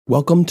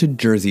Welcome to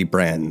Jersey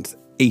Brands,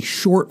 a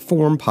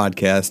short-form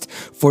podcast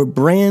for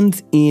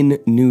brands in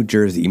New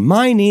Jersey.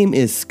 My name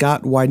is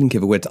Scott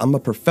Weidenkivowitz. I'm a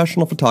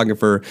professional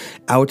photographer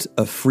out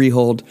of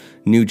Freehold,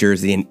 New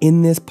Jersey. And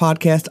in this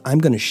podcast, I'm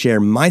going to share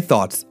my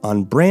thoughts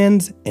on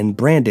brands and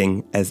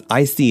branding as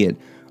I see it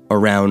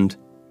around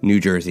New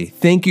Jersey.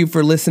 Thank you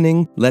for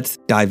listening. Let's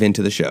dive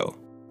into the show.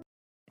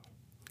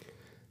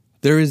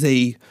 There is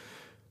a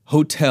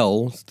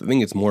hotel, I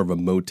think it's more of a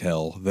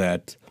motel,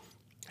 that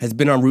has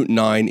been on Route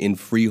 9 in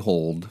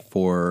Freehold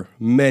for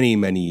many,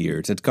 many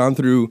years. It's gone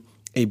through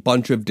a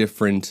bunch of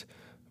different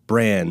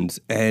brands,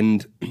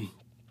 and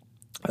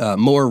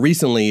more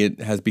recently it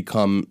has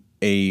become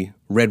a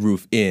Red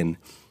Roof Inn.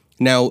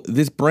 Now,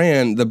 this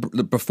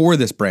brand, before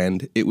this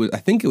brand, I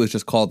think it was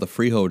just called the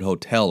Freehold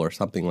Hotel or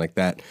something like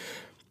that.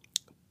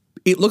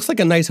 It looks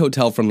like a nice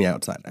hotel from the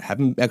outside. I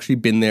haven't actually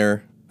been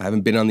there. I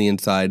haven't been on the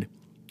inside.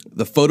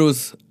 The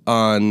photos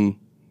on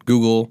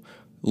Google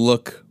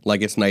look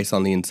like it's nice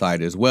on the inside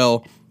as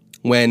well.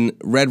 When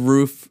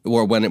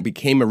it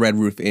became a Red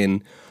Roof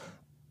Inn,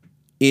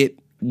 it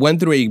went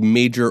through a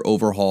major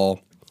overhaul.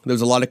 There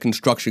was a lot of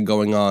construction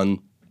going on.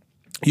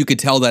 You could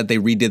tell that they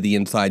redid the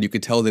inside. You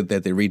could tell that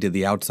they redid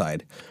the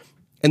outside.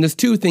 And there's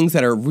two things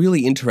that are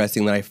really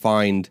interesting that I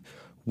find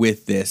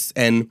with this.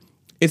 And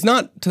it's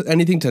not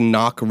anything to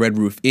knock Red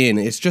Roof Inn.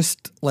 It's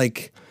just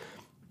like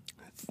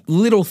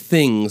little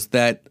things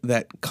that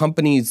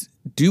companies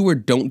do or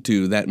don't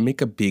do that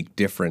make a big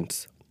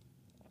difference.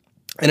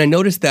 And I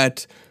noticed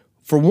that,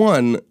 for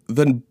one,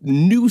 the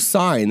new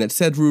sign that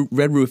said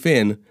Red Roof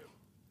Inn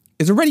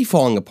is already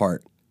falling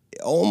apart,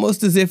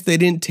 almost as if they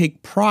didn't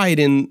take pride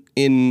in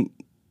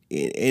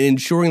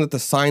ensuring that the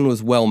sign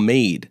was well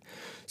made.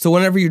 So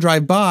whenever you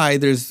drive by,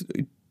 there's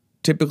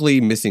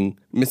typically missing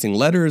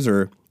letters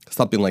or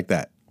something like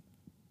that.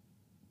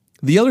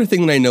 The other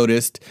thing that I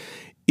noticed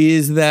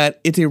is that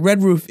it's a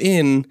Red Roof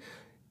Inn,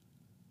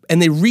 and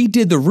they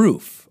redid the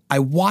roof. I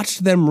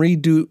watched them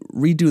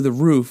redo the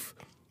roof,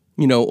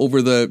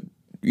 over the,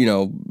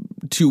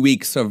 2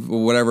 weeks of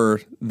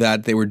whatever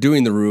that they were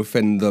doing the roof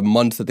and the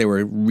months that they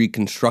were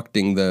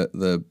reconstructing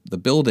the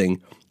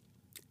building.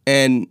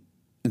 And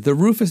the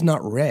roof is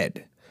not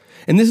red.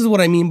 And this is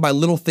what I mean by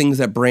little things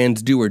that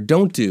brands do or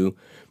don't do.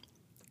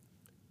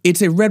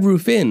 It's a Red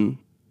Roof Inn.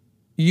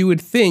 You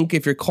would think,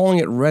 if you're calling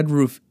it Red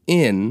Roof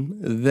Inn,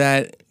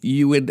 that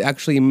you would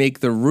actually make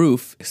the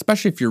roof,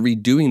 especially if you're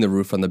redoing the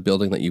roof on the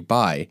building that you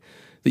buy,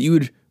 that you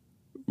would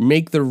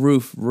make the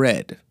roof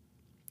red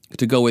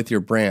to go with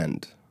your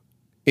brand.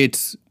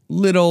 It's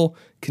little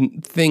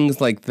things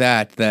like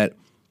that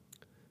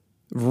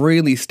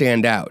really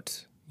stand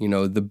out.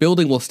 The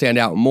building will stand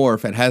out more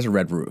if it has a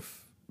red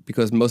roof,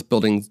 because most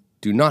buildings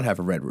do not have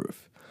a red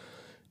roof.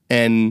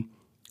 And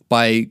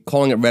by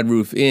calling it Red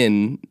Roof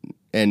Inn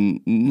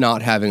and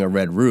not having a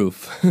red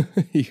roof,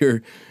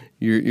 you're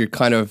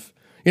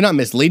not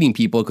misleading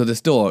people, because it's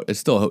still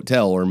a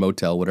hotel or a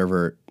motel,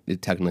 whatever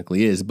it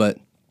technically is, but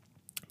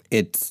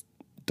it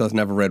doesn't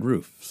have a red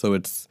roof. So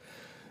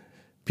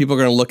people are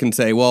going to look and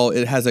say, well,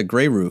 it has a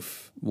gray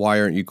roof. Why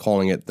aren't you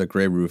calling it the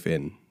Gray Roof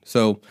Inn?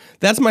 So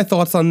that's my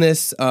thoughts on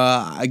this.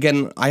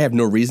 Again, I have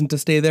no reason to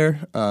stay there.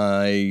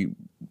 I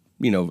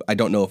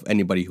don't know if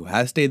anybody who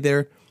has stayed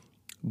there,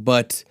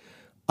 but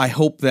I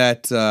hope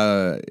that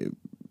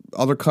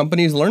other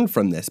companies learn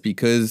from this,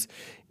 because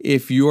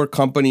if your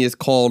company is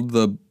called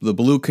the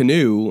Blue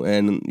Canoe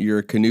and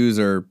your canoes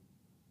are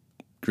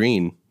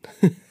green,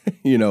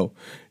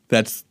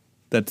 that's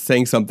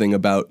saying something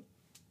about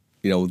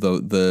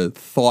the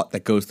thought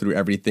that goes through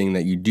everything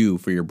that you do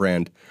for your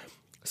brand.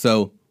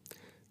 So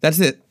that's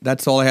it.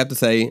 That's all I have to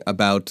say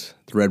about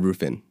the Red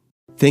Roof Inn.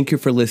 Thank you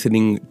for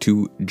listening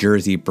to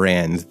Jersey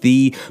Brands,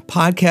 the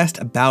podcast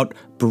about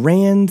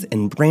brands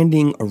and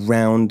branding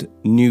around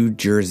New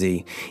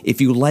Jersey.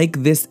 If you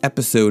like this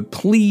episode,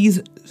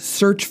 please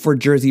search for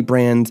Jersey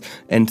Brands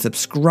and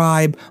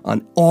subscribe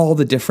on all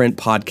the different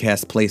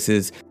podcast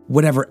places,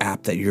 whatever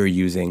app that you're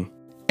using.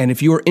 And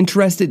if you are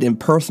interested in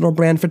personal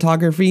brand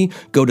photography,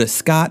 go to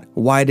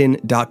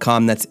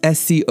scottwyden.com. That's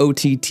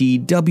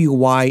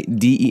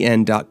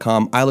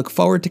SCOTTWYDEN.com. I look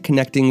forward to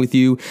connecting with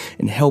you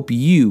and help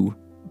you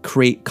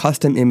create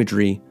custom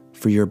imagery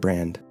for your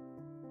brand.